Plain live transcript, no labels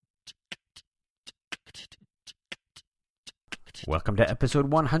Welcome to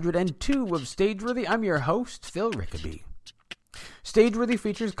episode 102 of Stageworthy. I'm your host, Phil Rickaby. Stageworthy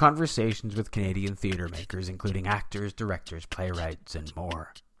features conversations with Canadian theatre makers, including actors, directors, playwrights, and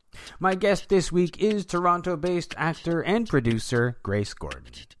more. My guest this week is Toronto-based actor and producer Grace Gordon.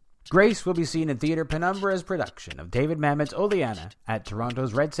 Grace will be seen in Theatre Penumbra's production of David Mamet's Oleana at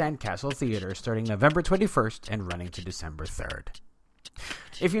Toronto's Red Sand Castle Theatre starting November 21st and running to December 3rd.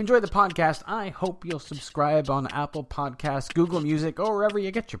 If you enjoy the podcast, I hope you'll subscribe on Apple Podcasts, Google Music, or wherever you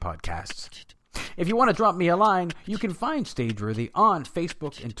get your podcasts. If you want to drop me a line, you can find Stageworthy on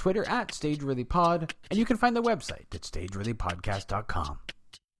Facebook and Twitter at StageworthyPod, and you can find the website at stageworthypodcast.com.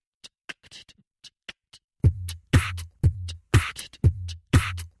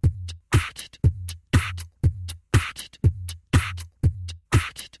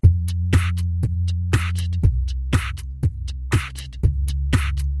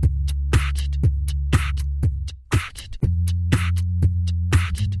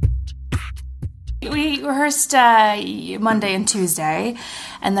 We rehearsed Monday and Tuesday,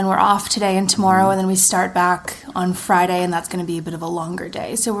 and then we're off today and tomorrow, and then we start back on Friday, and that's going to be a bit of a longer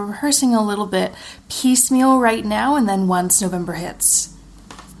day. So we're rehearsing a little bit piecemeal right now, and then once November hits,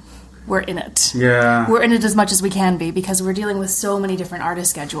 we're in it. Yeah. We're in it as much as we can be, because we're dealing with so many different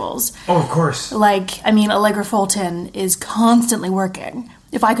artist schedules. Oh, of course. Allegra Fulton is constantly working.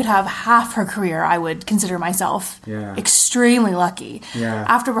 If I could have half her career, I would consider myself extremely lucky. Yeah.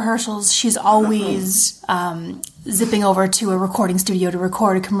 After rehearsals, she's always zipping over to a recording studio to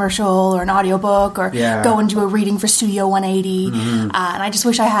record a commercial or an audiobook or go and do a reading for Studio 180. And I just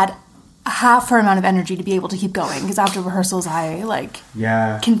wish I had half her amount of energy to be able to keep going, because after rehearsals I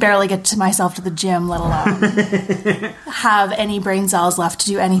can barely get to myself to the gym, let alone have any brain cells left to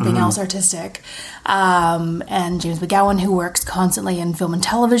do anything else artistic. And James McGowan, who works constantly in film and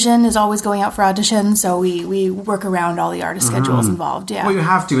television, is always going out for auditions, so we work around all the artist schedules involved. Well, you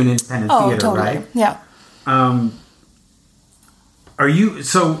have to in independent theater, totally. right? Yeah. Are you,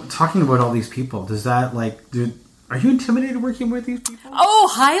 so talking about all these people, does that are you intimidated working with these people? Oh,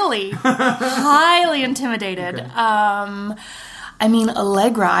 highly. Highly intimidated. Okay.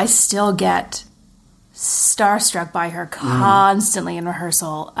 Allegra, I still get starstruck by her constantly in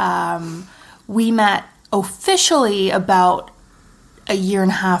rehearsal. We met officially about a year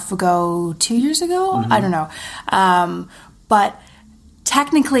and a half ago, 2 years ago? I don't know. But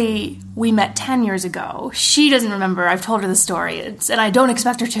technically, we met 10 years ago. She doesn't remember. I've told her the story, and I don't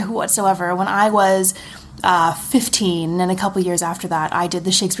expect her to whatsoever. When I was 15, and a couple years after that, I did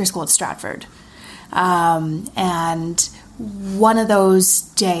the Shakespeare School at Stratford. And one of those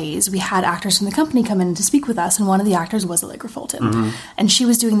days, we had actors from the company come in to speak with us, and one of the actors was Allegra Fulton. And she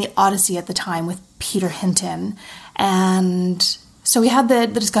was doing the Odyssey at the time with Peter Hinton. And so we had the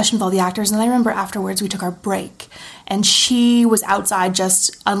discussion with all the actors, and I remember afterwards we took our break, and she was outside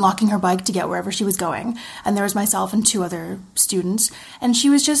just unlocking her bike to get wherever she was going, and there was myself and two other students, and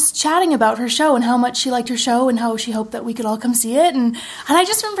she was just chatting about her show and how much she liked her show and how she hoped that we could all come see it, and I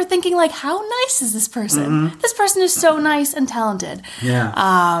just remember thinking, how nice is this person? This person is so nice and talented.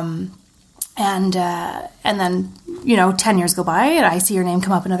 And then, 10 years go by, and I see her name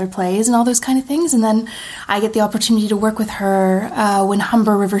come up in other plays and all those kind of things. And then I get the opportunity to work with her when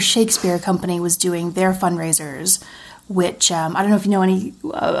Humber River Shakespeare Company was doing their fundraisers, which I don't know if you know any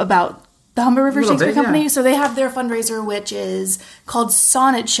about the Humber River Shakespeare Company. So they have their fundraiser, which is called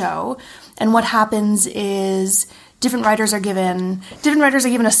Sonnet Show. And what happens is different writers are given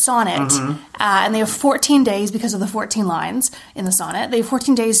a sonnet, and they have 14 days because of the 14 lines in the sonnet. They have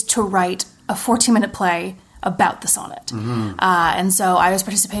 14 days to write a 14-minute play about the sonnet. And so I was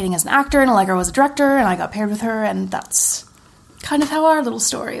participating as an actor, and Allegra was a director, and I got paired with her, and that's kind of how our little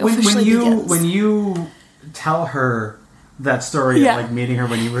story officially begins. When you tell her that story of meeting her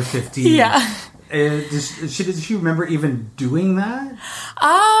when you were 15, does she remember even doing that?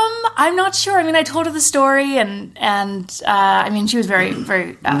 I'm not sure. I told her the story, and she was very,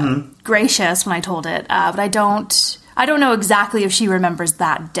 very gracious when I told it. But I don't know exactly if she remembers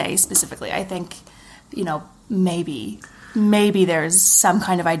that day specifically. I think, maybe there's some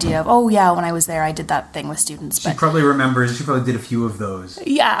kind of idea of, when I was there, I did that thing with students. She probably remembers. She probably did a few of those.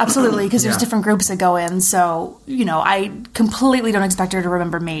 Yeah, absolutely, because there's different groups that go in. So, I completely don't expect her to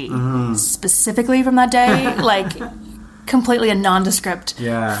remember me specifically from that day. Completely a nondescript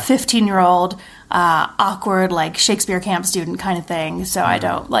 15-year-old, awkward, Shakespeare camp student kind of thing. So I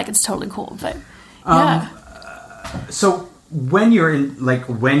don't, it's totally cool. But, So when you're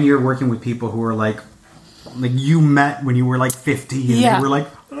when you're working with people who are you met when you were 50 and they were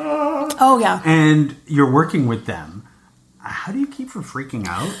oh yeah, and you're working with them, how do you keep from freaking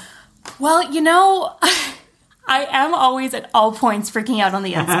out? Well, I am always at all points freaking out on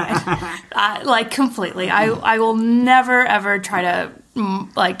the inside. Like, completely. I will never, ever try to,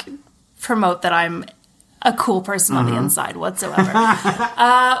 like, promote that I'm a cool person on the inside whatsoever.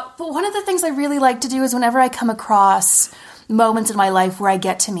 But one of the things I really like to do is whenever I come across moments in my life where I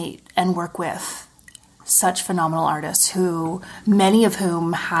get to meet and work with such phenomenal artists who, many of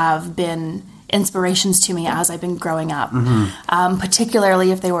whom have been inspirations to me as I've been growing up,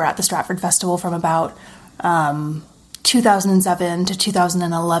 particularly if they were at the Stratford Festival from about 2007 to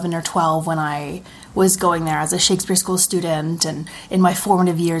 2011 or 12 when I was going there as a Shakespeare School student and in my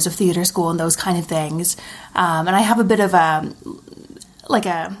formative years of theater school and those kind of things. And I have a bit of my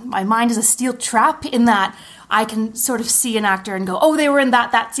mind is a steel trap in that I can sort of see an actor and go, oh, they were in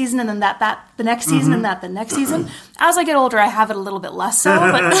that season and then that the next season and that the next season. As I get older, I have it a little bit less so,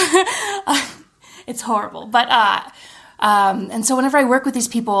 but it's horrible. But, and so whenever I work with these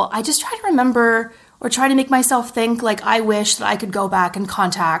people, I just try to remember or try to make myself think, like, I wish that I could go back and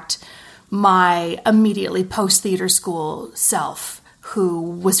contact my immediately post-theater school self who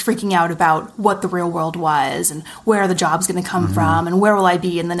was freaking out about what the real world was and where the job's going to come from and where will I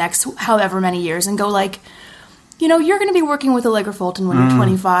be in the next however many years, and go like, you know, you're going to be working with Allegra Fulton when you're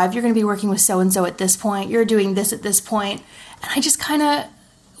 25. You're going to be working with so-and-so at this point. You're doing this at this point. And I just kind of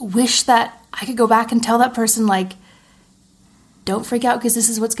wish that I could go back and tell that person, like, don't freak out because this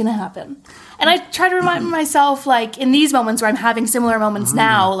is what's going to happen. And I try to remind myself, like, in these moments where I'm having similar moments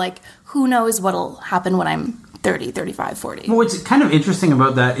now, like, who knows what'll happen when I'm 30, 35, 40. Well, what's kind of interesting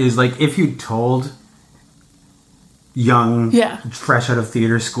about that is, like, if you told young, fresh out of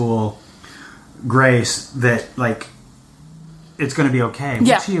theater school Grace that, like, it's going to be okay,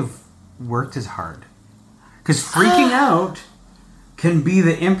 would she have worked as hard? Because freaking out can be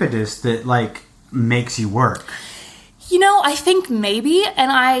the impetus that, like, makes you work. You know, I think maybe,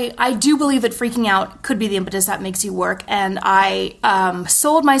 and I do believe that freaking out could be the impetus that makes you work, and I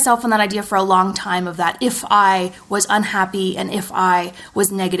sold myself on that idea for a long time of that if I was unhappy and if I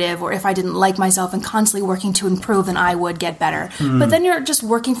was negative or if I didn't like myself and constantly working to improve, then I would get better. But then you're just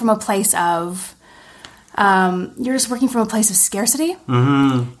working from a place of, scarcity,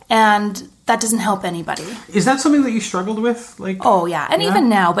 and that doesn't help anybody. Is that something that you struggled with? Like, oh, yeah, and even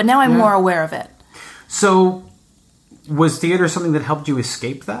now, but now I'm more aware of it. So, was theater something that helped you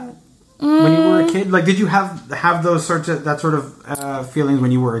escape that when you were a kid? Like, did you have those sorts of feelings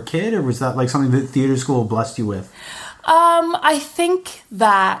when you were a kid, or was that like something that theater school blessed you with? I think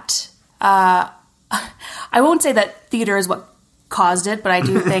that I won't say that theater is what caused it, but I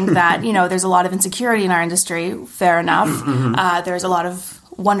do think that, you know, there's a lot of insecurity in our industry. Fair enough. There's a lot of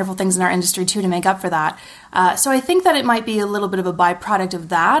wonderful things in our industry too to make up for that. So I think that it might be a little bit of a byproduct of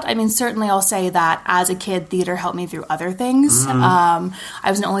that. I mean, certainly I'll say that as a kid, theater helped me through other things. I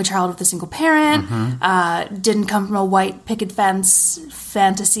was an only child with a single parent, didn't come from a white picket fence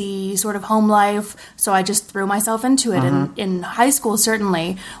fantasy sort of home life. So I just threw myself into it. And in high school,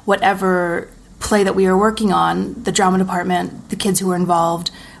 certainly, whatever play that we were working on, the drama department, the kids who were involved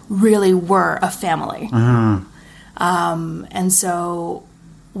really were a family. And so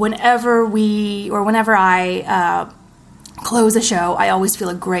whenever I close a show, I always feel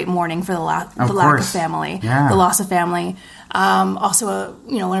a great mourning for the lack of family, the loss of family. Also,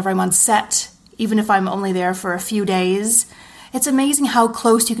 whenever I'm on set, even if I'm only there for a few days, it's amazing how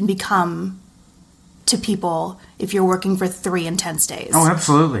close you can become to people if you're working for 3 intense days. Oh,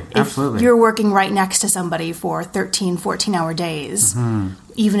 absolutely. Absolutely. If you're working right next to somebody for 13, 14-hour days,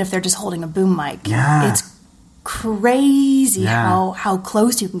 even if they're just holding a boom mic, it's crazy how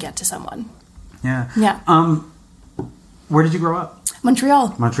close you can get to someone. Where did you grow up?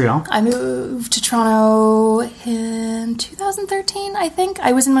 Montreal. I moved to Toronto in 2013, I think.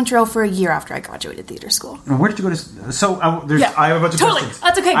 I was in Montreal for a year after I graduated theater school. And where did you go to? So I have a bunch of questions.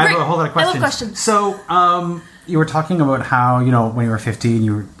 That's okay. I Great. have a whole lot of questions. I love questions. So you were talking about how, when you were 15,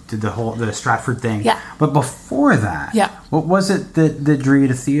 you did the Stratford thing. Yeah. But before that, what was it that drew you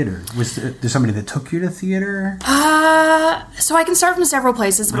to theater? Was there somebody that took you to theater? So I can start from several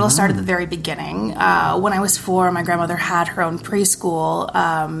places, but I'll start at the very beginning. When I was 4, my grandmother had her own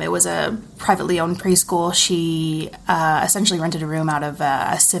preschool. It was a privately owned preschool. She essentially rented a room out of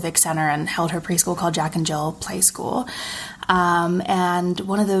a civic center and held her preschool called Jack and Jill Play School. And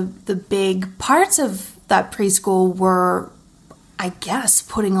one of the big parts of that preschool were, I guess,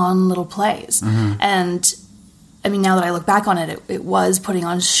 putting on little plays. And I mean, now that I look back on it, it was putting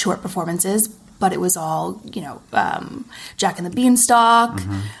on short performances, but it was all, Jack and the Beanstalk,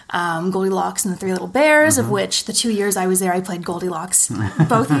 Goldilocks and the Three Little Bears, of which the 2 years I was there, I played Goldilocks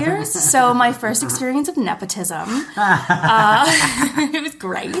both years. So my first experience of nepotism. It was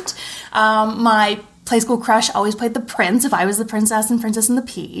great. My play school crush always played the prince if I was the princess in Princess and the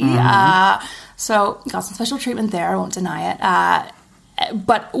Pea. So got some special treatment there, I won't deny it.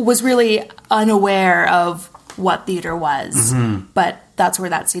 But was really unaware of what theater was. But that's where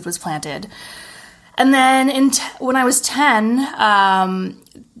that seed was planted. And then when I was 10,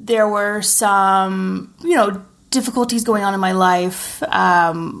 there were some, difficulties going on in my life.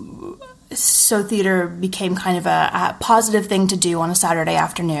 So theater became kind of a positive thing to do on a Saturday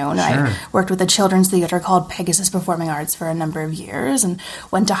afternoon. Sure. I worked with a children's theater called Pegasus Performing Arts for a number of years and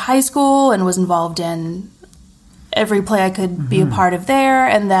went to high school and was involved in every play I could be a part of there,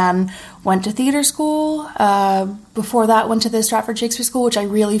 and then went to theater school. Before that, went to the Stratford Shakespeare School, which I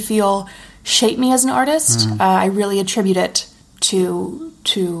really feel shaped me as an artist. I really attribute it to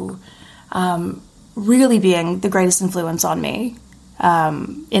really being the greatest influence on me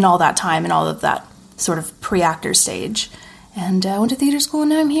in all that time and all of that sort of pre-actor stage. And I went to theater school, and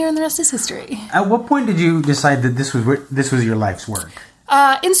now I'm here, and the rest is history. At what point did you decide that this was your life's work?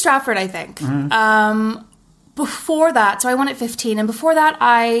 In Stratford, I think. Before that, so I went at 15, and before that,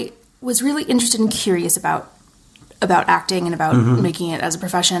 I was really interested and curious about acting and about making it as a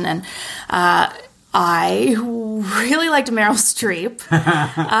profession, and I really liked Meryl Streep.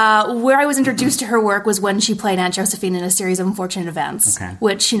 Where I was introduced to her work was when she played Aunt Josephine in A Series of Unfortunate Events,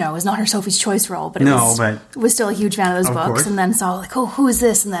 which, is not her Sophie's Choice role, but was still a huge fan of those books. Course. And then saw, like, oh, who is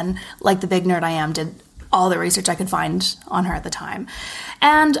this? And then, like the big nerd I am, did all the research I could find on her at the time.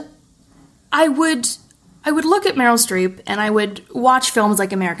 And I would look at Meryl Streep, and I would watch films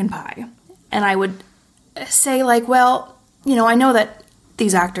like American Pie, and I would say, like, well, I know that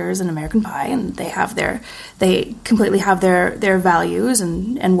these actors in American Pie, and they completely have their values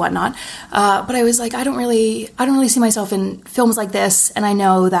and whatnot. But I was like, I don't really see myself in films like this, and I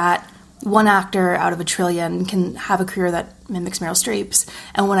know that one actor out of a trillion can have a career that mimics Meryl Streep's.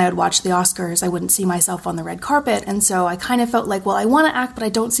 And when I would watch the Oscars, I wouldn't see myself on the red carpet, and so I kind of felt like, well, I want to act, but I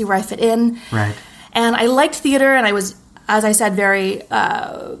don't see where I fit in. Right. And I liked theater, and I was, as I said, very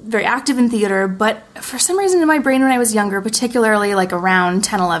active in theater, but for some reason in my brain when I was younger, particularly like around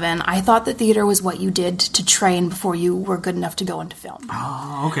 10, 11, I thought that theater was what you did to train before you were good enough to go into film.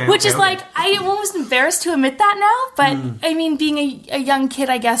 Oh, okay. Which is like, I'm almost embarrassed to admit that now, but I mean, being a young kid,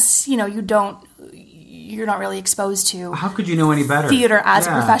 I guess, you're not really exposed to... How could you know any better? Theater as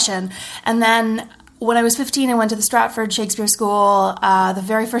a profession. And then... when I was 15, I went to the Stratford Shakespeare School. The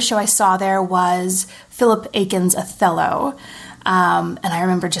very first show I saw there was Philip Aiken's Othello. And I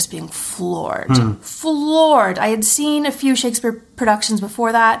remember just being floored. Floored. I had seen a few Shakespeare productions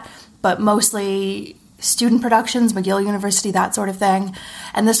before that, but mostly student productions, McGill University, that sort of thing.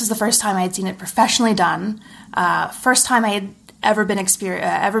 And this was the first time I had seen it professionally done. First time I had ever been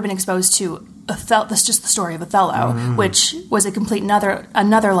exposed to Othello. That's just the story of Othello, which was a complete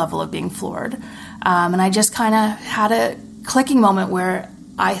another level of being floored. And I just kind of had a clicking moment where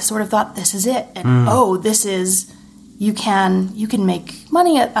I sort of thought, this is it. And this is, you can make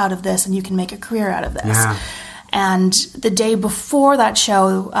money out of this, and you can make a career out of this. Yeah. And the day before that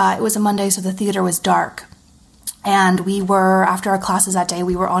show, it was a Monday, so the theater was dark. And we were, after our classes that day,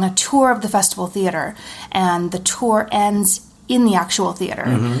 we were on a tour of the Festival Theater. And the tour ends in the actual theater.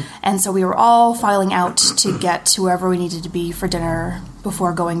 And so we were all filing out to get to wherever we needed to be for dinner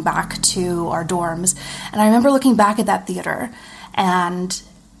before going back to our dorms. And I remember looking back at that theater,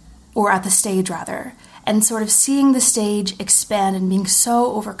 or at the stage rather, and sort of seeing the stage expand and being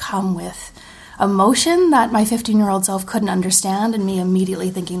so overcome with emotion that my 15-year-old self couldn't understand, and me immediately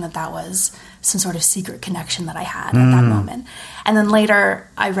thinking that was some sort of secret connection that I had at that moment. And then later,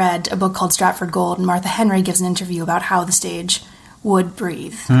 I read a book called Stratford Gold, and Martha Henry gives an interview about how the stage would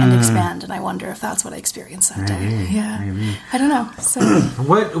breathe and expand, and I wonder if that's what I experienced that day. Yeah, maybe. I don't know. So,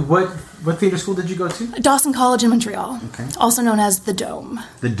 what theater school did you go to? Dawson College in Montreal, also known as the Dome.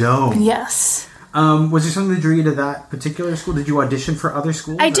 The Dome. Yes. Was there something that drew you to that particular school? Did you audition for other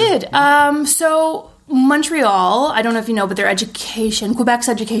schools? I did. So Montreal, I don't know if you know, but Quebec's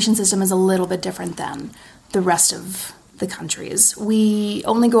education system is a little bit different than the rest of the countries. We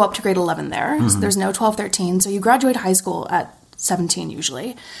only go up to grade 11 there. So there's no 12, 13. So you graduate high school at 17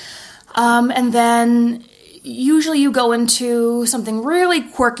 usually. And then usually you go into something really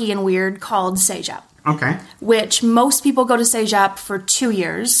quirky and weird called CEGEP. Okay. Which most people go to CEGEP for 2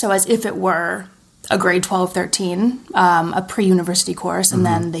 years. So as if it were a grade 12, 13, a pre-university course, and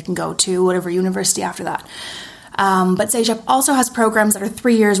then they can go to whatever university after that. But CEGEP also has programs that are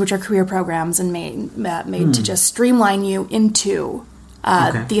 3 years, which are career programs and made to just streamline you into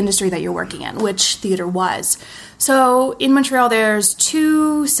the industry that you're working in, which theater was. So in Montreal, there's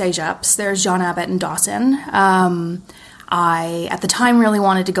 2 CEGEPs. There's John Abbott and Dawson. I, at the time, really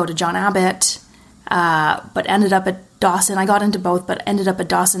wanted to go to John Abbott. but ended up at Dawson. I got into both, but ended up at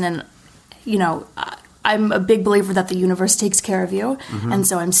Dawson. And, I'm a big believer that the universe takes care of you. And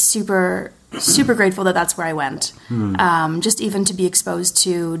so I'm super, super grateful that that's where I went. Just even to be exposed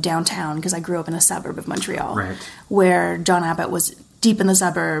to downtown, because I grew up in a suburb of Montreal, where John Abbott was deep in the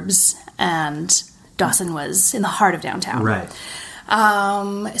suburbs and Dawson was in the heart of downtown.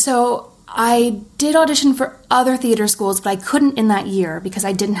 So I did audition for other theater schools, but I couldn't in that year because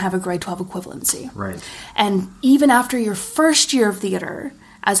I didn't have a grade 12 equivalency. And even after your first year of theater,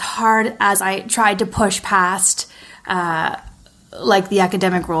 as hard as I tried to push past like the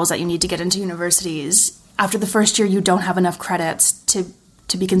academic rules that you need to get into universities, after the first year you don't have enough credits to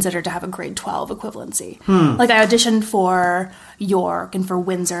be considered to have a grade 12 equivalency. Like I auditioned for York and for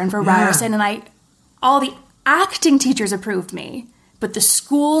Windsor and for Ryerson, and all the acting teachers approved me, but the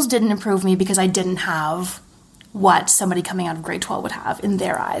schools didn't approve me because I didn't have what somebody coming out of grade 12 would have in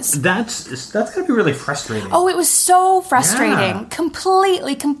their eyes. That's gotta be really frustrating. Oh, it was so frustrating.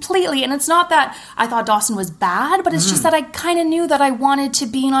 Completely. And it's not that I thought Dawson was bad, but it's just that I kind of knew that I wanted to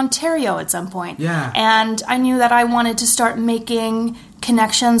be in Ontario at some point. And I knew that I wanted to start making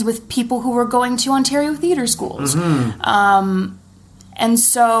connections with people who were going to Ontario theater schools. And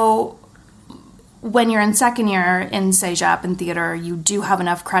so when you're in second year in Cégep in theater, you do have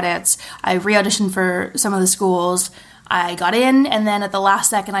enough credits. I re-auditioned for some of the schools. I got in, and then at the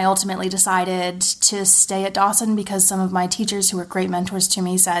last second, I ultimately decided to stay at Dawson because some of my teachers, who were great mentors to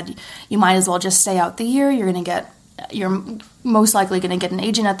me, said, you might as well just stay out the year. You're most likely going to get an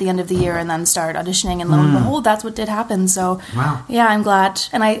agent at the end of the year and then start auditioning, and lo and behold, that's what did happen. So yeah, I'm glad.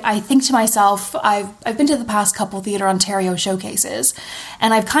 And I think to myself, I've been to the past couple Theatre Ontario showcases,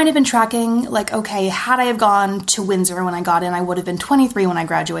 and I've kind of been tracking, like, okay, had I have gone to Windsor when I got in, I would have been 23 when I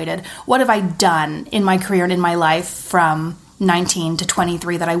graduated. What have I done in my career and in my life from 19 to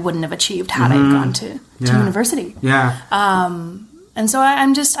 23 that I wouldn't have achieved had I gone to university? And so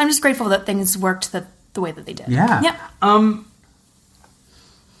I'm just grateful that things worked the way that they did.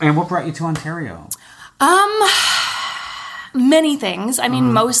 And what brought you to Ontario? Many things. I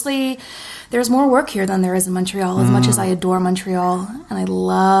mean, mostly there's more work here than there is in Montreal, as much as I adore Montreal, and I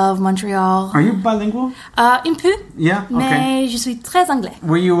love Montreal. Are you bilingual? Un peu. Yeah, okay. Mais je suis très anglais.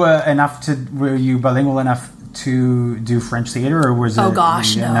 Were you bilingual enough to do French theater, or was it? Oh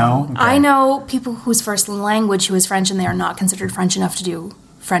gosh, no. No? Okay. I know people whose first language was French, and they are not considered French enough to do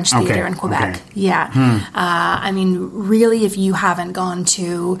French theater in Quebec. I mean, really, if you haven't gone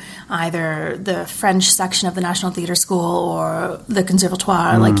to either the French section of the National Theatre School or the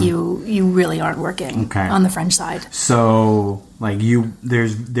Conservatoire, like you really aren't working on the French side. So, like,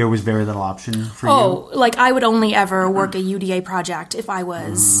 there was very little option for you? Oh, like, I would only ever work a UDA project if I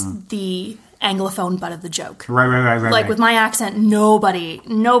was the Anglophone butt of the joke. Right. Like, with my accent, nobody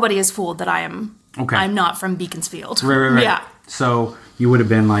is fooled that I'm not from Beaconsfield. Right. Yeah. So you would have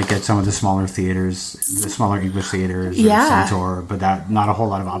been like at some of the smaller theaters, the smaller English theaters, or Centaur, but not a whole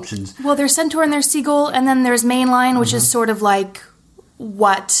lot of options. Well, there's Centaur and there's Seagull, and then there's Mainline, which is sort of like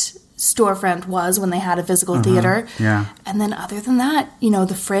what Storefront was when they had a physical theater. Yeah. And then other than that,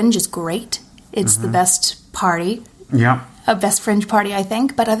 the Fringe is great. It's the best party. Yeah. A best Fringe party, I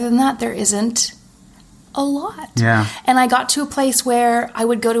think. But other than that, there isn't a lot. Yeah. And I got to a place where I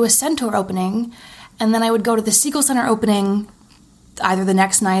would go to a Centaur opening, and then I would go to the Seagull Center opening either the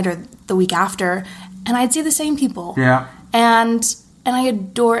next night or the week after, and I'd see the same people. Yeah. And I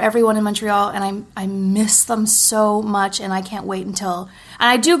adore everyone in Montreal, and I miss them so much, and I can't wait until... And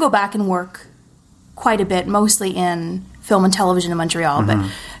I do go back and work quite a bit, mostly in film and television in Montreal, but,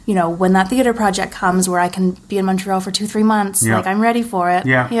 when that theater project comes where I can be in Montreal for 2-3 months, like, I'm ready for it.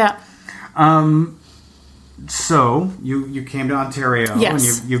 Yeah. So, you came to Ontario, and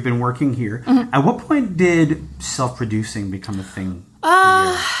you've been working here. At what point did self-producing become a thing?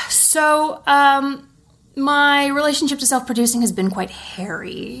 My relationship to self-producing has been quite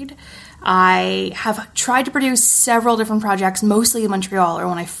harried. I have tried to produce several different projects, mostly in Montreal, or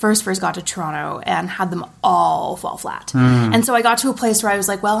when I first got to Toronto, and had them all fall flat. And so I got to a place where I was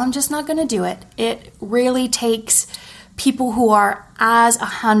like, well, I'm just not going to do it. It really takes people who are as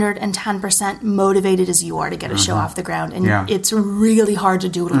 110% motivated as you are to get a show off the ground. And it's really hard to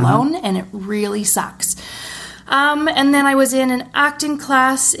do it alone, and it really sucks. And then I was in an acting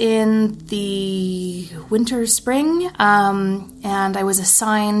class in the winter, spring, and I was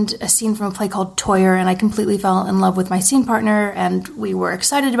assigned a scene from a play called Toyer, and I completely fell in love with my scene partner, and we were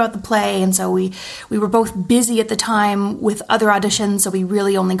excited about the play, and so we were both busy at the time with other auditions, so we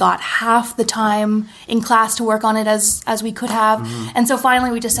really only got half the time in class to work on it as we could have, and so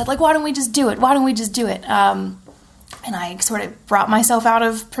finally we just said, like, why don't we just do it? And I sort of brought myself out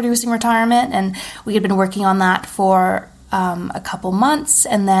of producing retirement, and we had been working on that for a couple months.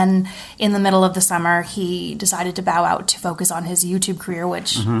 And then in the middle of the summer, he decided to bow out to focus on his YouTube career,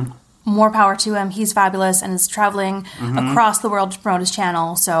 which more power to him. He's fabulous and is traveling across the world to promote his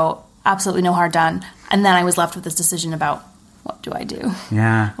channel. So absolutely no hard done. And then I was left with this decision about, what do I do?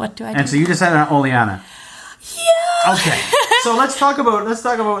 Yeah. What do I do? And so you decided on Oleana. Yeah. Okay. So let's talk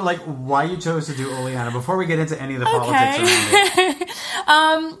about like why you chose to do Oleana before we get into any of the politics around it.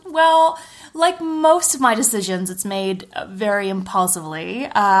 Well, like most of my decisions, it's made very impulsively.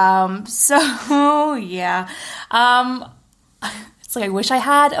 So yeah. It's like I wish I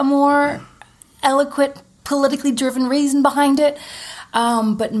had a more eloquent, politically driven reason behind it.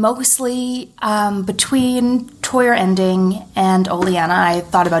 But mostly between Toyar Ending and Oleana, I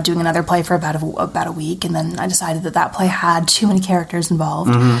thought about doing another play for about a week, and then I decided that play had too many characters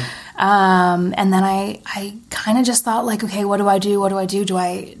involved. And then I kind of just thought, like, okay, what do I do? What do I do? Do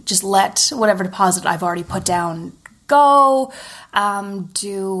I just let whatever deposit I've already put down go?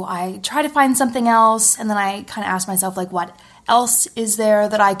 Do I try to find something else? And then I kind of asked myself, like, what else is there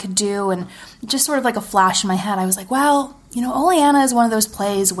that I could do? And just sort of like a flash in my head, I was like, well, Oleana is one of those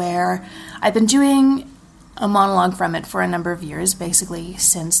plays where I've been doing a monologue from it for a number of years, basically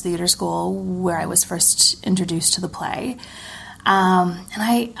since theater school, where I was first introduced to the play. And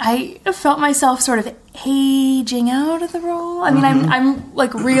I felt myself sort of aging out of the role. I mean, I'm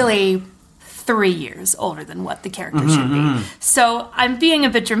like really 3 years older than what the character should be. So I'm being a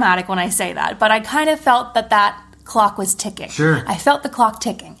bit dramatic when I say that, but I kind of felt that clock was ticking. Sure. I felt the clock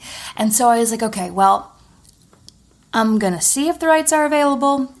ticking. And so I was like, okay, well, I'm going to see if the rights are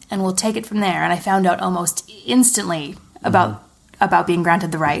available, and we'll take it from there. And I found out almost instantly about being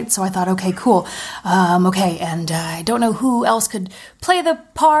granted the rights. So I thought, okay, cool. Okay, and I don't know who else could play the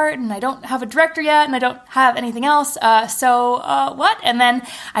part, and I don't have a director yet, and I don't have anything else. So what? And then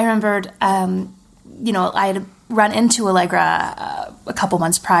I remembered, I had run into Allegra a couple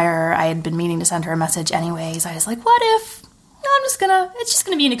months prior. I had been meaning to send her a message anyways. I was like, what if... it's just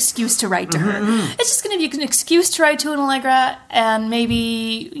gonna be an excuse to write to her. It's just gonna be an excuse to write to an Allegra, and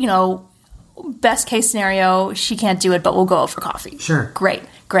maybe, best case scenario, she can't do it, but we'll go out for coffee. Sure. Great.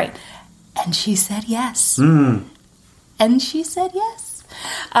 And she said yes. And she said yes.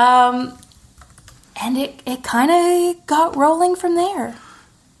 And it kind of got rolling from there.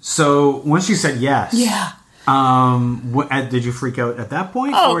 So once you said yes. Yeah. Did you freak out at that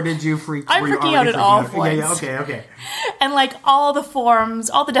point, or did you freak? I'm freaking out at all points. Yeah. Okay. And like all the forms,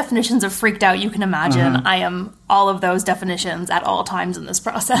 all the definitions of freaked out you can imagine, I am all of those definitions at all times in this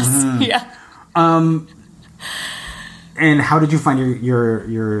process. Yeah. And how did you find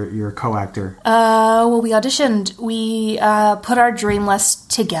your co-actor? Well, we auditioned. We put our dream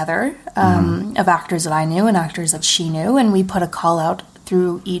list together of actors that I knew and actors that she knew, and we put a call out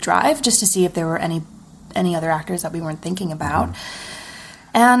through eDrive just to see if there were any other actors that we weren't thinking about.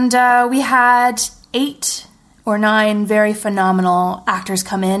 And we had 8 or 9 very phenomenal actors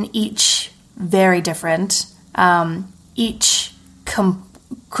come in, each very different. Each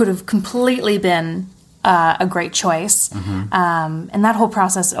could have completely been a great choice. And that whole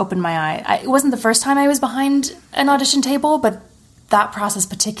process opened my eye. It wasn't the first time I was behind an audition table, but that process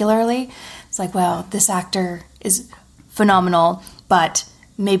particularly, it's like, well, this actor is phenomenal, but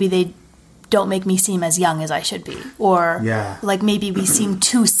maybe they don't make me seem as young as I should be. Or like maybe we seem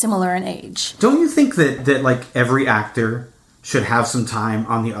too similar in age. Don't you think that like every actor should have some time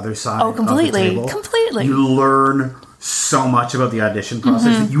on the other side of the table? Completely. You learn so much about the audition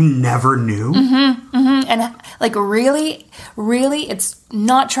process that you never knew. And like really, it's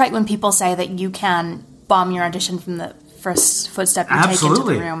not trite when people say that you can bomb your audition from the first footstep you take into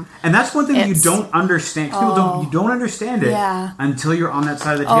the room. And that's one thing that you don't understand. People don't understand it until you're on that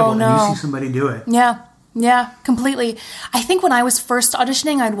side of the table and you see somebody do it. Yeah, completely. I think when I was first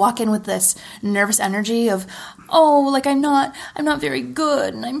auditioning, I'd walk in with this nervous energy of, like I'm not very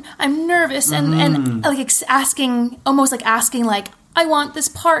good, and I'm nervous, and like asking like, I want this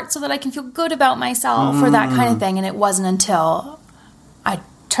part so that I can feel good about myself, or that kind of thing. And it wasn't until I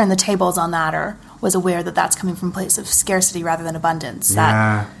turned the tables on that, or was aware that that's coming from a place of scarcity rather than abundance,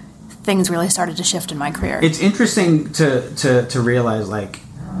 that things really started to shift in my career. It's interesting to realize like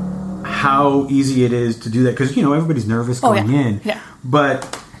how easy it is to do that, because everybody's nervous going in,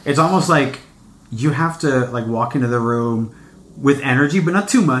 but it's almost like you have to like walk into the room with energy, but not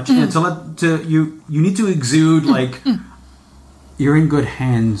too much, and you need to exude like you're in good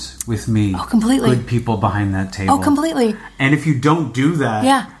hands with me. Oh, completely. Good people behind that table. Oh, completely. And if you don't do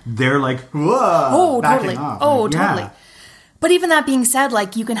that, they're like, whoa, totally. off. Oh, totally. But even that being said,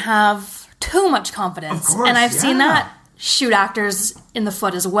 like you can have too much confidence. Of course, and I've seen that shoot actors in the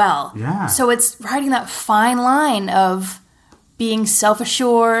foot as well. Yeah. So it's riding that fine line of being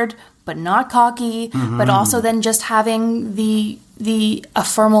self-assured, but not cocky, but also then just having the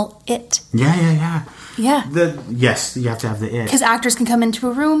ephemeral it. Yeah. Yeah. Yes, you have to have the it. Because actors can come into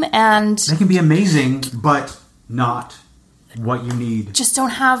a room and... They can be amazing, but not what you need. Just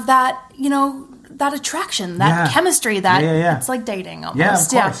don't have that, that attraction, that chemistry, that it's like dating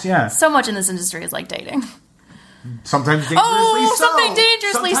almost. Yeah, of course, yeah. So much in this industry is like dating. Sometimes dangerously so. Something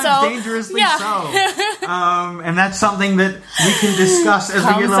dangerously Sometimes dangerously so. And that's something that we can discuss as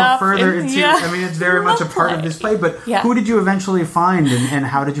we get a little further into. I mean, it's very much a part of this play. But who did you eventually find, and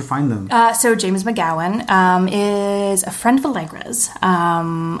how did you find them? So James McGowan is a friend of Allegra's.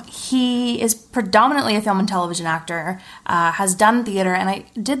 He is predominantly a film and television actor. Has done theater, and I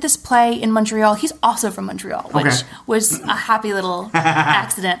did this play in Montreal. He's also from Montreal, which was a happy little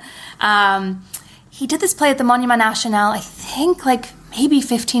accident. He did this play at the Monument National, I think, maybe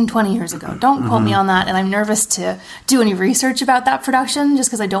 15, 20 years ago. Don't quote me on that, and I'm nervous to do any research about that production, just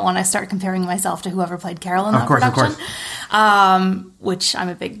because I don't want to start comparing myself to whoever played Carol in that production. Of course. Which I'm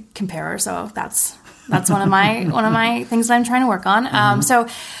a big comparer, so that's one of my things that I'm trying to work on. So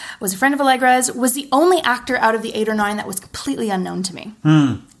was a friend of Allegra's, was the only actor out of the 8 or 9 that was completely unknown to me.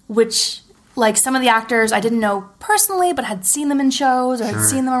 Which... some of the actors I didn't know personally, but had seen them in shows or had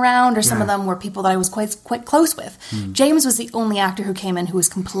seen them around, or some of them were people that I was quite close with. James was the only actor who came in who was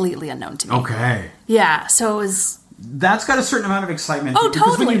completely unknown to me. Okay. Yeah, so it was... That's got a certain amount of excitement. Oh, totally.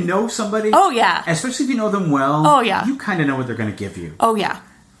 Because when you know somebody... Oh, yeah. Especially if you know them well... Oh, yeah. You kind of know what they're going to give you. Oh, yeah.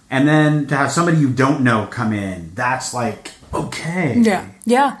 And then to have somebody you don't know come in, that's okay. Yeah.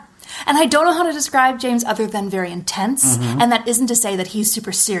 Yeah. And I don't know how to describe James other than very intense. And that isn't to say that he's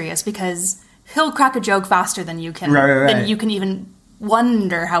super serious, because he'll crack a joke faster than you can. Than you can even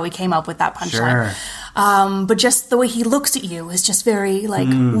wonder how he came up with that punchline. But just the way he looks at you is just very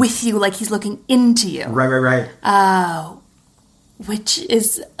with you, like he's looking into you. Right. Which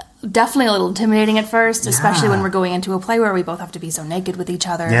is definitely a little intimidating at first, especially when we're going into a play where we both have to be so naked with each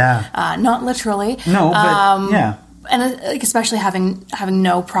other. Yeah. Not literally. No, but yeah. And especially having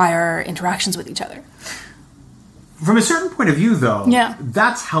no prior interactions with each other. From a certain point of view, though,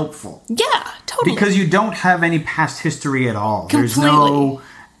 that's helpful. Yeah, totally. Because you don't have any past history at all. Completely. There's no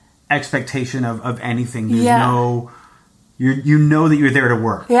expectation of anything. There's no... You know that you're there to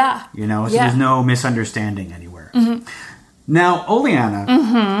work. Yeah. So there's no misunderstanding anywhere. Now,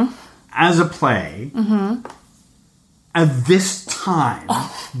 Oleana, as a play, at this time,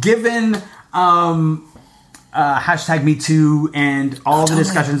 given... hashtag Me Too and all the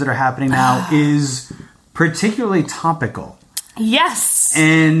discussions that are happening now is particularly topical. Yes.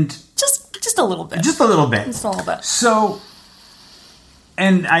 And just a little bit. Just a little bit. So,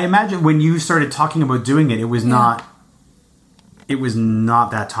 and I imagine when you started talking about doing it, it was not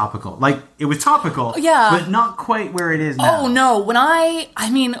that topical. It was topical, but not quite where it is now. Oh, no. When I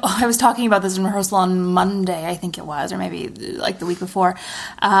was talking about this in rehearsal on Monday, I think it was, or maybe the week before.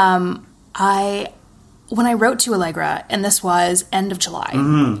 When I wrote to Allegra, and this was end of July,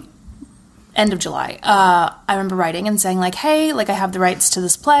 I remember writing and saying, hey, I have the rights to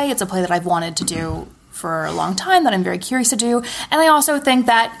this play. It's a play that I've wanted to do for a long time, that I'm very curious to do. And I also think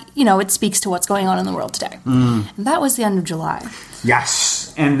that, it speaks to what's going on in the world today. And that was the end of July.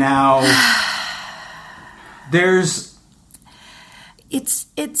 Yes. And now there's... It's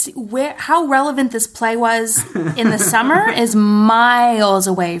how relevant this play was in the summer is miles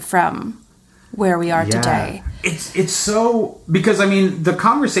away from where we are today. It's so... Because, the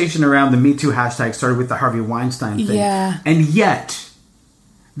conversation around the Me Too hashtag started with the Harvey Weinstein thing. Yeah. And yet,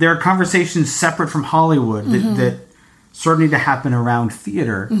 there are conversations separate from Hollywood that sort of need to happen around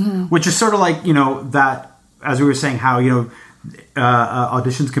theater, which is sort of that, as we were saying, how,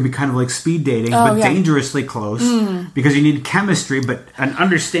 auditions can be kind of like speed dating, but dangerously close, because you need chemistry, but an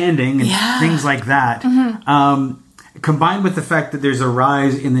understanding and things like that. Combined with the fact that there's a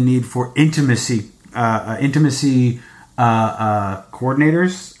rise in the need for intimacy coordinators,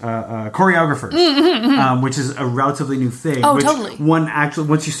 choreographers, which is a relatively new thing. Oh, totally.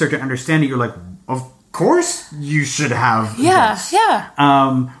 Once you start to understand it, you're like, of course you should have this. Yeah.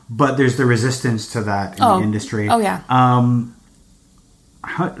 But there's the resistance to that in the industry. Oh, yeah.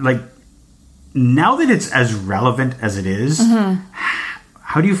 Now that it's as relevant as it is,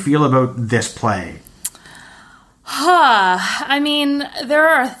 how do you feel about this play? There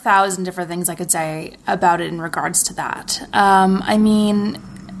are 1,000 different things I could say about it in regards to that.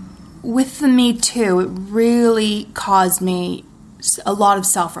 With the Me Too, it really caused me a lot of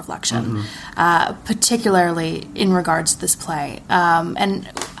self-reflection, particularly in regards to this play. And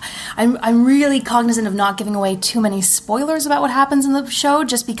I'm really cognizant of not giving away too many spoilers about what happens in the show,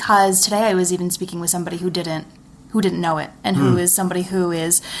 just because today I was even speaking with somebody who didn't know it, and who is somebody who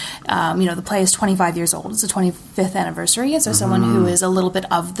is, the play is 25 years old. It's the 25th anniversary, and so someone who is a little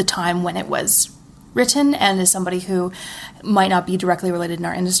bit of the time when it was written, and is somebody who might not be directly related in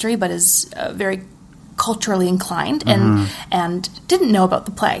our industry, but is very culturally inclined and didn't know about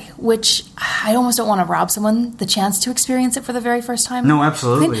the play, which I almost don't want to rob someone the chance to experience it for the very first time. No,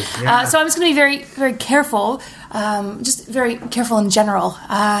 absolutely. Yeah. So I'm just going to be very, very careful, just very careful in general,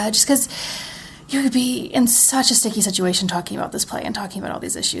 just because you could be in such a sticky situation talking about this play and talking about all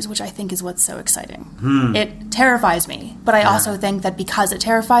these issues, which I think is what's so exciting. It terrifies me, but I also think that because it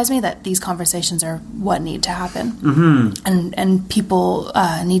terrifies me, that these conversations are what need to happen. And people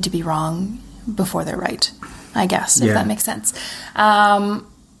need to be wrong before they're right, I guess, if that makes sense.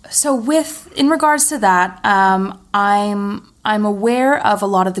 So in regards to that, I'm aware of a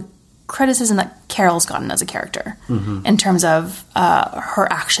lot of the criticism that Carol's gotten as a character in terms of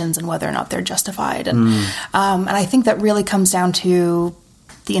her actions and whether or not they're justified. And I think that really comes down to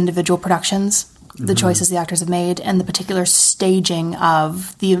the individual productions, the choices the actors have made, and the particular staging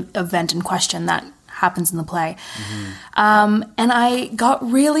of the event in question that happens in the play. And I got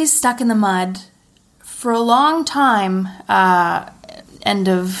really stuck in the mud for a long time, end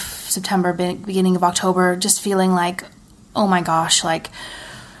of September, beginning of October, just feeling like, oh my gosh, like,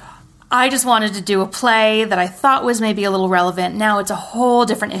 I just wanted to do a play that I thought was maybe a little relevant. Now it's a whole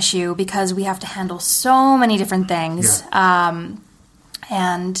different issue because we have to handle so many different things. And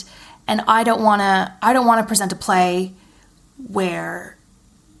I don't want to present a play where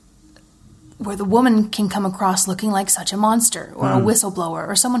the woman can come across looking like such a monster or a whistleblower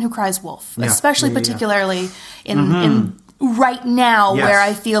or someone who cries wolf, especially particularly in right now where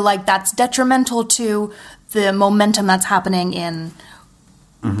I feel like that's detrimental to the momentum that's happening in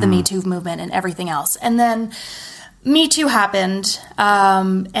the Me Too movement and everything else. And then Me Too happened,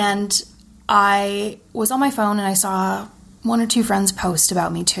 and I was on my phone and I saw one or two friends post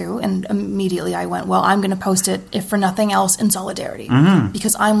about Me Too, and immediately I went, well, I'm going to post it, if for nothing else, in solidarity,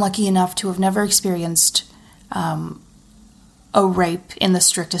 because I'm lucky enough to have never experienced a rape in the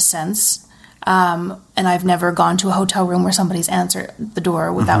strictest sense, and I've never gone to a hotel room where somebody's answered the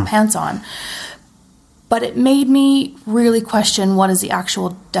door without pants on. But it made me really question what is the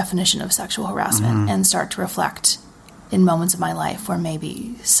actual definition of sexual harassment and start to reflect in moments of my life where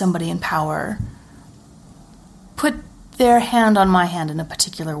maybe somebody in power put their hand on my hand in a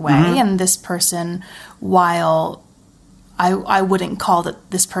particular way. And this person, while I wouldn't call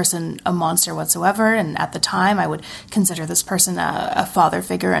this person a monster whatsoever, and at the time I would consider this person a father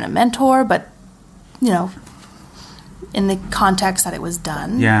figure and a mentor, but, in the context that it was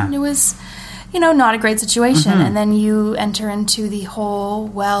done, it was... not a great situation. And then you enter into the whole,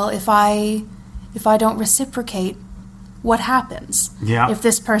 well, if I don't reciprocate, what happens? If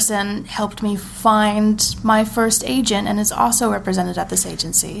this person helped me find my first agent and is also represented at this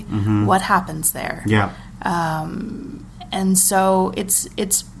agency, what happens there? And so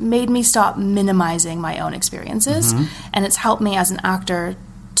it's made me stop minimizing my own experiences, and it's helped me as an actor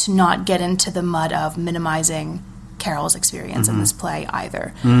to not get into the mud of minimizing Carol's experience in this play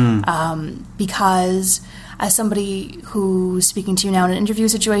either. Because as somebody who's speaking to you now in an interview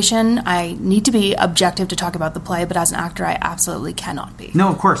situation, I need to be objective to talk about the play, but as an actor, I absolutely cannot be. No,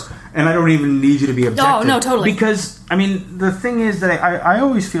 of course. And I don't even need you to be objective. Oh, no, totally. Because, the thing is that I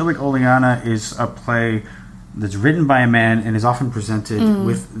always feel like Oleana is a play that's written by a man and is often presented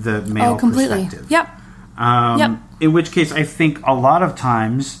with the male perspective. In which case, I think a lot of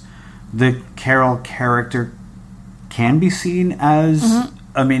times the Carol character can be seen as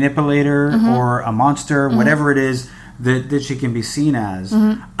a manipulator or a monster, whatever it is that she can be seen as.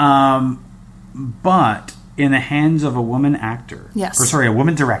 But in the hands of a woman actor, a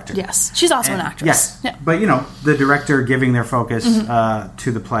woman director. Yes, she's also an actress. Yes, but the director giving their focus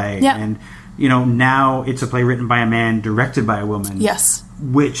to the play, and now it's a play written by a man, directed by a woman. Yes,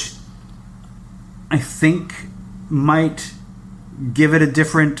 which I think might give it a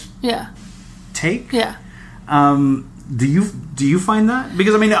different take. Yeah. Do you find that?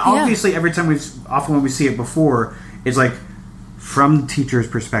 Because obviously every time often when we see it before, it's like from the teacher's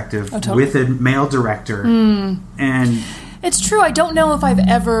perspective with a male director, and it's true. I don't know if I've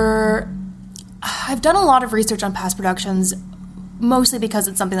done a lot of research on past productions mostly because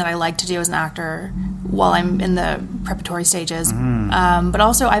it's something that I like to do as an actor while I'm in the preparatory stages. But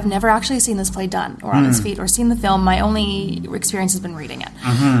also, I've never actually seen this play done or on its feet or seen the film. My only experience has been reading it.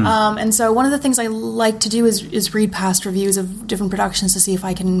 And so one of the things I like to do is read past reviews of different productions to see if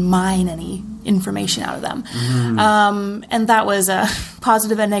I can mine any information out of them. And that was a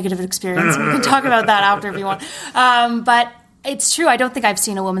positive and negative experience. We can talk about that after if you want. But it's true. I don't think I've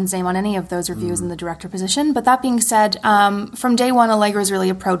seen a woman's name on any of those reviews in the director position. But that being said, from day one, Allegra's really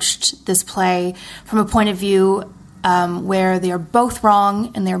approached this play from a point of view where they are both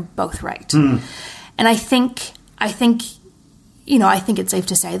wrong and they're both right. And I think it's safe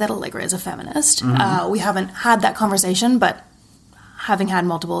to say that Allegra is a feminist. We haven't had that conversation, but having had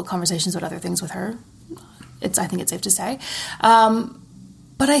multiple conversations about other things with her, I think it's safe to say.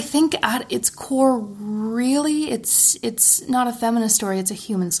 But I think at its core, really, it's not a feminist story; it's a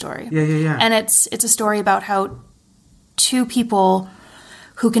human story. Yeah. And it's a story about how two people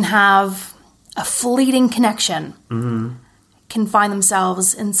who can have a fleeting connection can find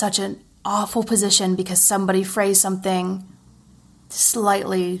themselves in such an awful position because somebody phrased something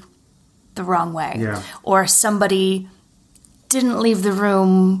slightly the wrong way, or somebody didn't leave the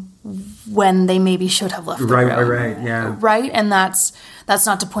room when they maybe should have left the room. Right, and that's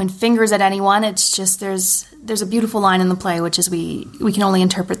not to point fingers at anyone. It's just there's a beautiful line in the play, which is we can only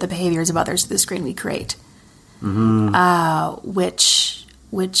interpret the behaviors of others through the screen we create, which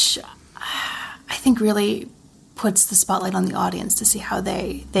I think really puts the spotlight on the audience to see how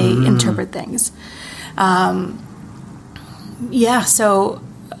they interpret things. So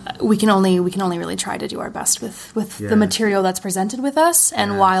we can only really try to do our best with the material that's presented with us.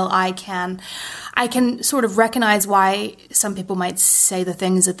 And while I can sort of recognize why some people might say the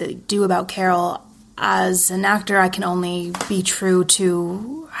things that they do about Carol, as an actor, I can only be true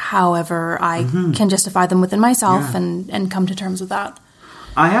to however I can justify them within myself and come to terms with that.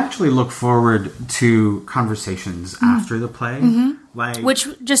 I actually look forward to conversations after the play. Which,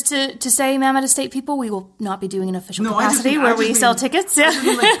 just to say, Mammoth Estate people, we will not be doing an official capacity where we sell tickets. I just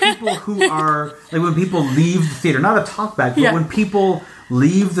mean like people who are, like when people leave the theater, not a talkback, but when people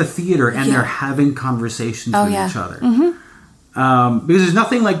leave the theater and they're having conversations with each other. Because there's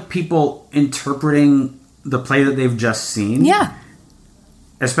nothing like people interpreting the play that they've just seen. Yeah.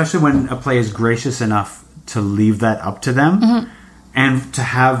 Especially when a play is gracious enough to leave that up to them. And to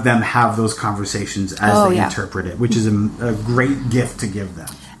have them have those conversations as they interpret it, which is a great gift to give them.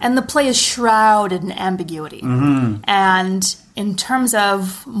 And the play is shrouded in ambiguity. And in terms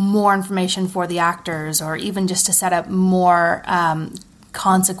of more information for the actors, or even just to set up more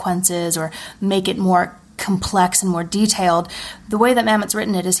consequences or make it more complex and more detailed, the way that Mammoth's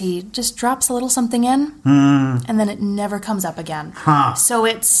written it is he just drops a little something in and then it never comes up again. So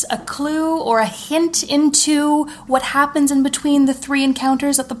it's a clue or a hint into what happens in between the three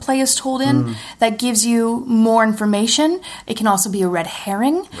encounters that the play is told in that gives you more information. It can also be a red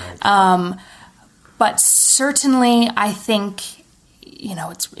herring. But certainly I think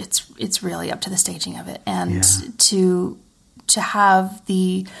it's really up to the staging of it, and to have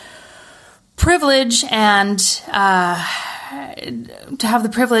the privilege and to have the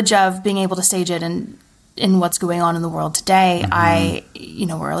privilege of being able to stage it and in what's going on in the world today.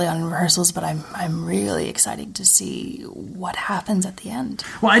 We're early on in rehearsals, but I'm really excited to see what happens at the end.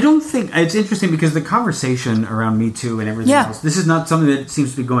 Well, I don't think it's interesting because the conversation around Me Too and everything else, this is not something that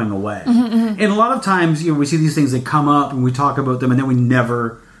seems to be going away. And a lot of times, we see these things that come up and we talk about them and then we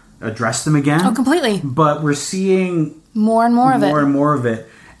never address them again. Oh, completely. But we're seeing more and more of it.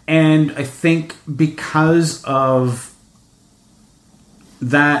 And I think because of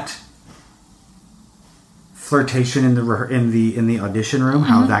that flirtation in the audition room,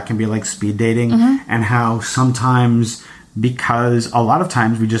 how that can be like speed dating, and how sometimes, because a lot of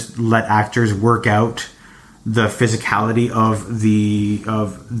times we just let actors work out the physicality of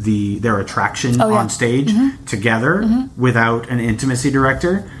their attraction on stage together without an intimacy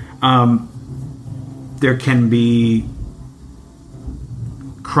director. There can be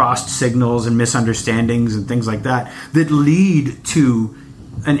crossed signals and misunderstandings and things like that lead to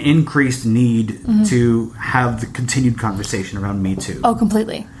an increased need to have the continued conversation around Me Too. Oh,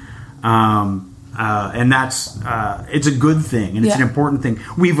 completely. And that's it's a good thing, and it's an important thing.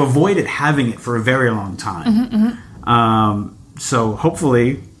 We've avoided having it for a very long time. So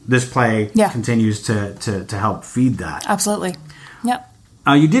hopefully this play continues to help feed that. Absolutely. Yep.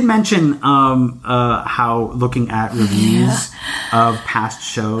 You did mention how looking at reviews of past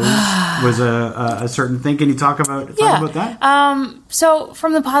shows was a certain thing. Can you talk about that? So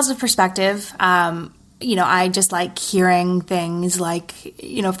from the positive perspective, I just like hearing things like,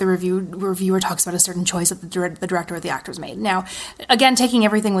 if the reviewer talks about a certain choice that the director or the actors made. Now, again, taking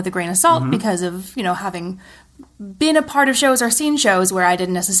everything with a grain of salt because of, having been a part of shows or seen shows where I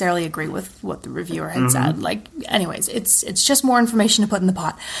didn't necessarily agree with what the reviewer had said. Like, anyways, it's just more information to put in the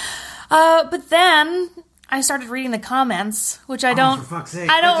pot. But then I started reading the comments, which I don't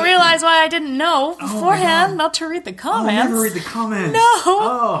realize why I didn't know beforehand not to read the comments. I never read the comments.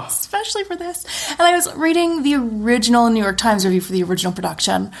 No, especially for this. And I was reading the original New York Times review for the original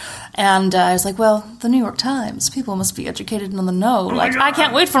production, and I was like, well, the New York Times, people must be educated and on the know. Like, I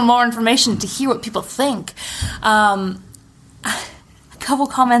can't wait for more information to hear what people think. A couple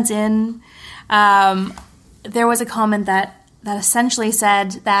comments in, there was a comment that essentially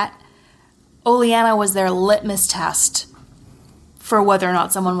said that Oleana was their litmus test for whether or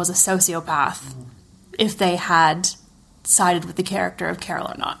not someone was a sociopath if they had sided with the character of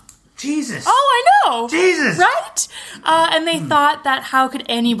Carol or not. Jesus. Oh, I know. Jesus. Right? And they thought that how could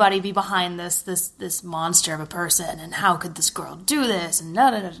anybody be behind this monster of a person, and how could this girl do this, and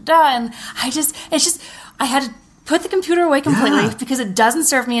da-da-da-da-da. And I had to put the computer away completely because it doesn't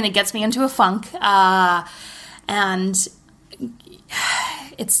serve me and it gets me into a funk. And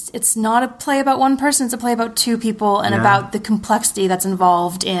it's not a play about one person, it's a play about two people and about the complexity that's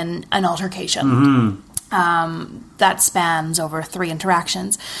involved in an altercation that spans over 3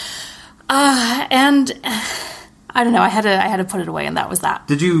 interactions. And I don't know, I had to put it away, and that was that.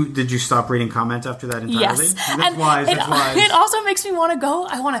 Did you stop reading comments after that entirely? Yes. That's wise. It also makes me want to go.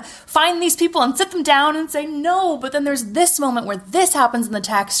 I want to find these people and sit them down and say, no, but then there's this moment where this happens in the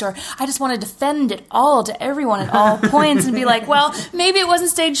text, or I just want to defend it all to everyone at all points and be like, well, maybe it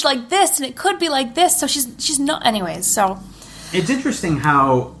wasn't staged like this, and it could be like this, so she's not... Anyways, so... It's interesting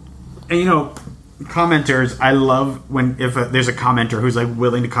how, commenters, I love if there's a commenter who's like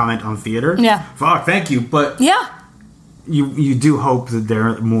willing to comment on theater. Yeah. Fuck, thank you, but... Yeah. You do hope that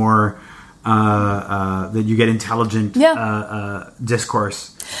they're more that you get intelligent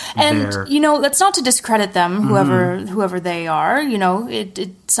discourse and there. That's not to discredit them, whoever they are.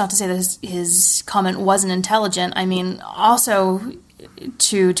 It's not to say that his comment wasn't intelligent. I mean, also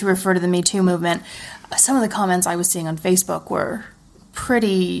to refer to the Me Too movement, some of the comments I was seeing on Facebook were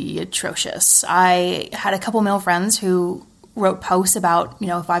pretty atrocious. I had a couple male friends who wrote posts about,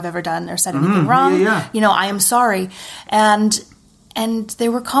 if I've ever done or said anything wrong, I am sorry. And there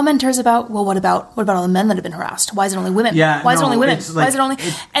were commenters about, well, what about all the men that have been harassed? Why is it only women? Why is it only women? Why is it only...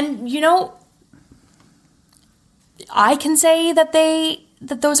 And, I can say that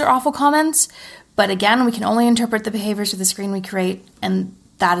those are awful comments, but again, we can only interpret the behaviors through the screen we create, and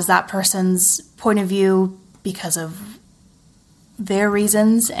that is that person's point of view because of their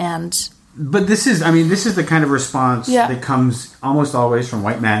reasons. And... But this is the kind of response that comes almost always from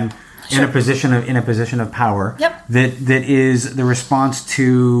white men in a position of power. Yep. That is the response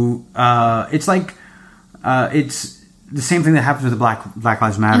to it's the same thing that happens with the Black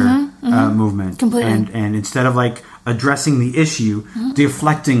Lives Matter movement. Completely. And instead of like addressing the issue,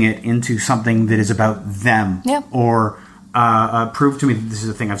 deflecting it into something that is about them. Yep. Or prove to me that this is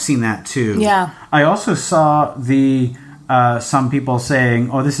a thing. I've seen that too. Yeah. I also saw some people saying,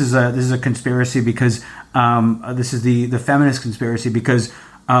 "Oh, this is a conspiracy because this is the feminist conspiracy because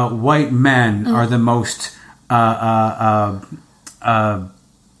white men are the most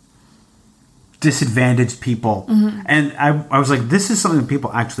disadvantaged people." And I was like, "This is something that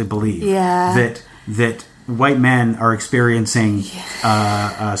people actually believe. That white men are experiencing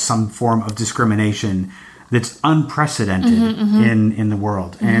some form of discrimination that's unprecedented in the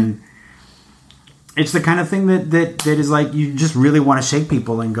world." And it's the kind of thing that is like, you just really want to shake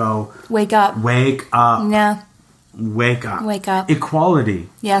people and go, Wake up. Wake up. Yeah. Wake up. Wake up. Equality.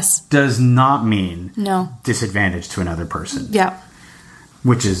 Yes. Does not mean no disadvantage to another person. Yeah.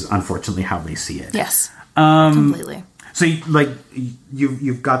 Which is unfortunately how they see it. Yes. Completely. So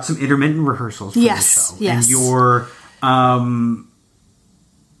you've got some intermittent rehearsals for the show. Yes. And you're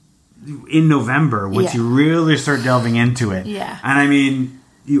in November, once you really start delving into it. Yeah. And I mean,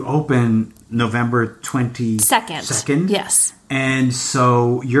 you open November 22nd. Yes. And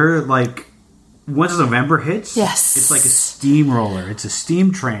so you're like, once November hits, it's like a steamroller. It's a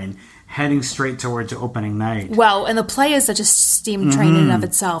steam train heading straight towards opening night. Well, and the play is such a steam train in and of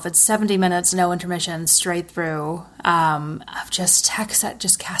itself. It's 70 minutes, no intermission, straight through, of just text that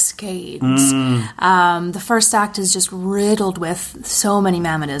just cascades. The first act is just riddled with so many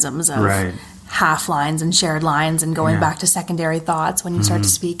mammonisms of half lines and shared lines and going back to secondary thoughts when you start to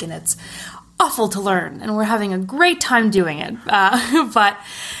speak, and it's awful to learn. And we're having a great time doing it. But...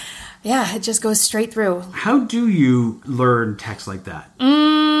 yeah, it just goes straight through. How do you learn text like that?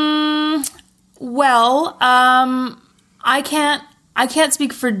 Well, I can't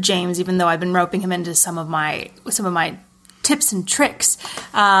speak for James, even though I've been roping him into some of my tips and tricks,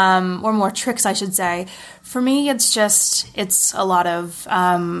 or more tricks, I should say. For me, it's a lot of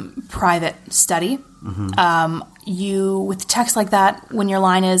private study. You, with text like that, when your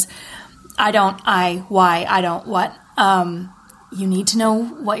line is, I don't, I, why, I don't, what, you need to know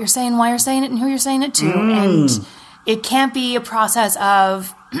what you're saying, why you're saying it, and who you're saying it to. And it can't be a process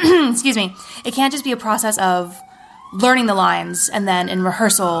of, excuse me, it can't just be a process of learning the lines and then in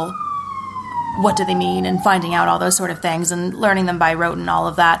rehearsal, what do they mean, and finding out all those sort of things and learning them by rote and all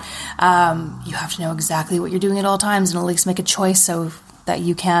of that. You have to know exactly what you're doing at all times and at least make a choice so that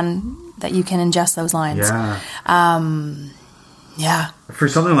you can ingest those lines. Yeah. For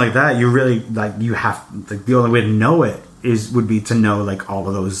something like that, you really you have the only way to know it would be to know all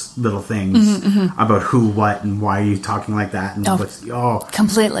of those little things about who, what, and why are you talking like that, and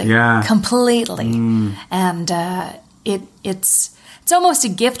completely, and it's almost a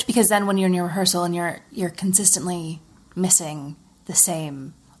gift, because then when you're in your rehearsal and you're consistently missing the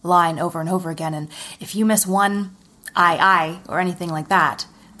same line over and over again, and if you miss one I or anything like that,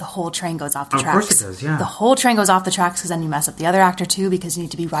 the whole train goes off the tracks. Of course it does, yeah. The whole train goes off the tracks, because then you mess up the other actor too, because you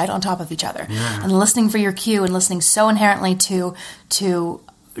need to be right on top of each other. Yeah. And listening for your cue and listening so inherently to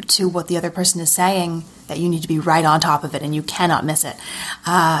what the other person is saying, that you need to be right on top of it and you cannot miss it.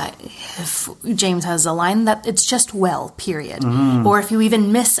 If James has a line that it's just well, period. Or if you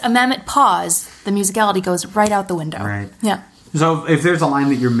even miss a mammoth pause, the musicality goes right out the window. Right. Yeah. So if there's a line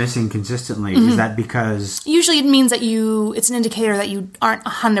that you're missing consistently, is that because... Usually it means that it's an indicator that you aren't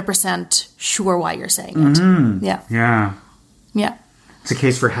 100% sure why you're saying it. Yeah. Yeah. Yeah. It's a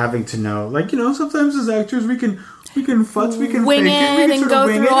case for having to know, sometimes as actors we can futz, we can wing fake it, we can and sort go of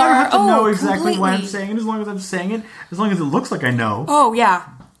wing through it. I don't have to our... know exactly what I'm completely. saying, as long as I'm saying it, as long as it looks like I know. Oh, yeah.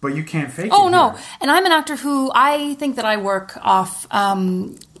 But you can't fake it. Oh, no. Here. And I'm an actor who I think that I work off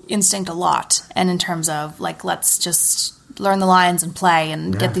instinct a lot. And in terms of, let's just learn the lines and play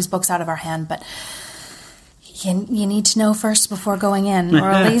and get these books out of our hand. But you need to know first before going in. Or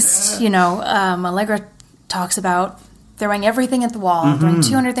at least, Allegra talks about throwing everything at the wall, throwing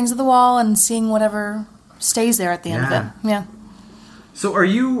 200 things at the wall and seeing whatever stays there at the end of it. Yeah. So are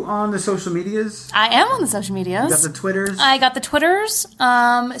you on the social medias? I am on the social medias. You got the Twitters? I got the Twitters.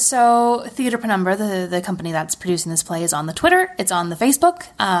 So Theatre Penumbra, the company that's producing this play, is on the Twitter. It's on the Facebook.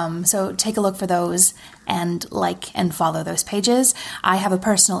 So take a look for those and like and follow those pages. I have a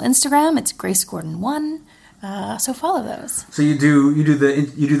personal Instagram. It's Grace Gordon 1. So follow those. So you do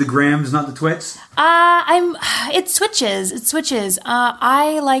the grams, not the twits? It switches.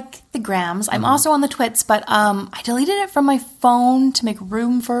 I like the grams. I'm also on the twits, but I deleted it from my phone to make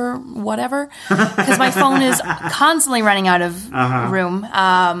room for whatever, because my phone is constantly running out of room.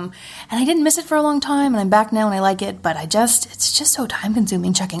 And I didn't miss it for a long time, and I'm back now and I like it, but it's just so time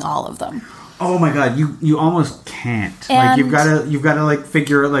consuming checking all of them. Oh my god, you almost can't. And you've gotta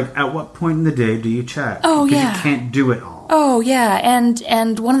figure out at what point in the day do you check? Oh, because yeah. you can't do it all. Oh yeah,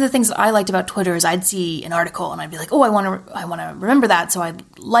 and one of the things that I liked about Twitter is I'd see an article and I'd be like, oh, I want to remember that, so I'd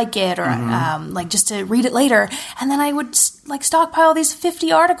like it, or just to read it later, and then I would stockpile these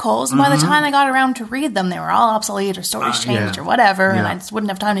 50 articles, and by the time I got around to read them, they were all obsolete or stories changed or whatever, and I just wouldn't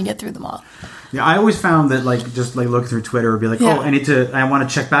have time to get through them all. Yeah, I always found that just looking through Twitter would be like, oh, I want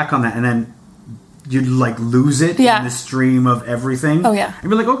to check back on that, and then you'd lose it in the stream of everything. Oh yeah. And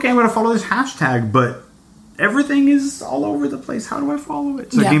be like, okay, I'm going to follow this hashtag, but everything is all over the place. How do I follow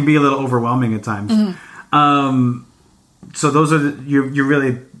it? So it can be a little overwhelming at times. So those are you're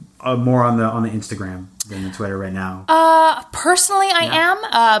really more on the Instagram than the Twitter right now. Personally, I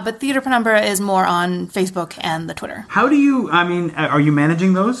am, but Theatre Penumbra is more on Facebook and the Twitter. How do you? I mean, are you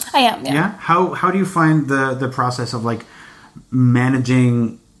managing those? I am. Yeah. How do you find the process of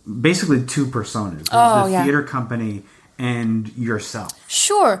managing basically two personas? The theater company and yourself.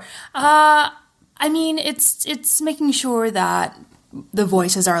 Sure. I mean, it's making sure that the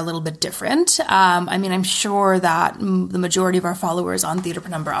voices are a little bit different. I'm sure that the majority of our followers on Theatre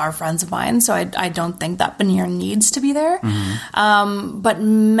Penumbra are friends of mine, so I don't think that veneer needs to be there. But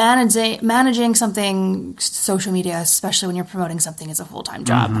managing something, social media, especially when you're promoting something, is a full-time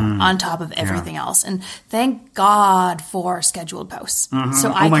job on top of everything else. And thank God for scheduled posts.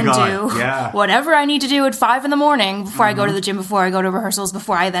 So I can do whatever I need to do at 5 a.m. before I go to the gym, before I go to rehearsals,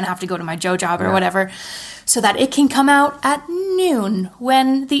 before I then have to go to my Joe job or whatever, so that it can come out at noon afternoon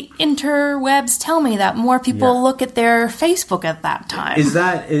when the interwebs tell me that more people look at their Facebook at that time. Is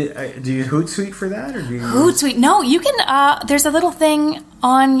that, do you Hootsuite for that? Or do you Hootsuite? No, you can, there's a little thing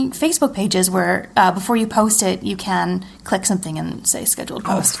on Facebook pages where before you post it, you can click something and say scheduled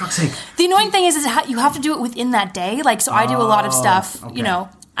post. Oh, for fuck's sake. The annoying thing is you have to do it within that day. Like, so I do a lot of stuff, you know,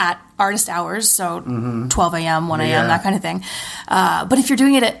 at artist hours, so 12 a.m., 1 a.m., that kind of thing. But if you're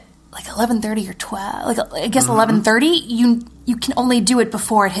doing it at like 11:30 or 12, like I guess 11:30, you can only do it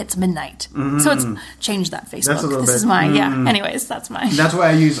before it hits midnight. So it's changed that Facebook. That's a little this bit. Is mine. Anyways, that's mine. That's why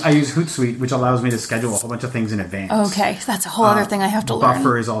I use Hootsuite, which allows me to schedule a whole bunch of things in advance. Okay, that's a whole other thing I have to learn.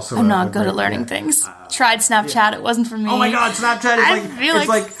 Buffer is also. I'm not good at learning things. Tried Snapchat, it wasn't for me. Oh my god, Snapchat is like. feel it's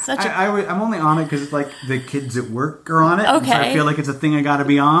like like such I'm only on it because it's like the kids at work are on it. Okay. So I feel like it's a thing I got to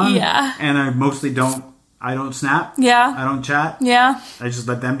be on. Yeah. And I mostly don't. I don't snap. Yeah. I don't chat. Yeah. I just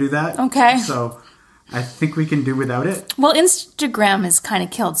let them do that. Okay. So I think we can do without it. Well, Instagram has kind of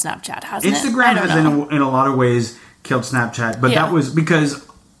killed Snapchat, hasn't it? Instagram has in a lot of ways killed Snapchat, but that was because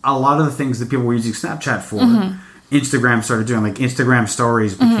a lot of the things that people were using Snapchat for, Instagram started doing. Like Instagram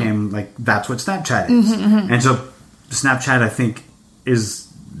stories became like that's what Snapchat is, and so Snapchat I think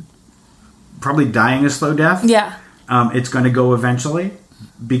is probably dying a slow death. Yeah. It's going to go eventually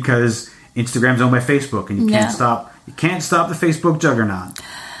because Instagram's owned by Facebook, and you can't stop. You can't stop the Facebook juggernaut.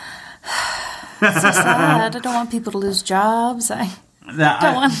 So sad. I don't want people to lose jobs. I'm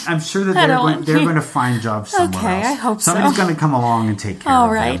sure that they're going to find jobs somewhere else. Okay, I hope Somebody's going to come along and take care of them.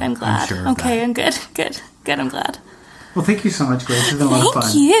 All right, I'm glad. I'm sure okay, I'm good. I'm glad. Well, thank you so much, Grace. It's been a lot of fun.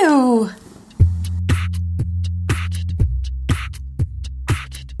 Thank you.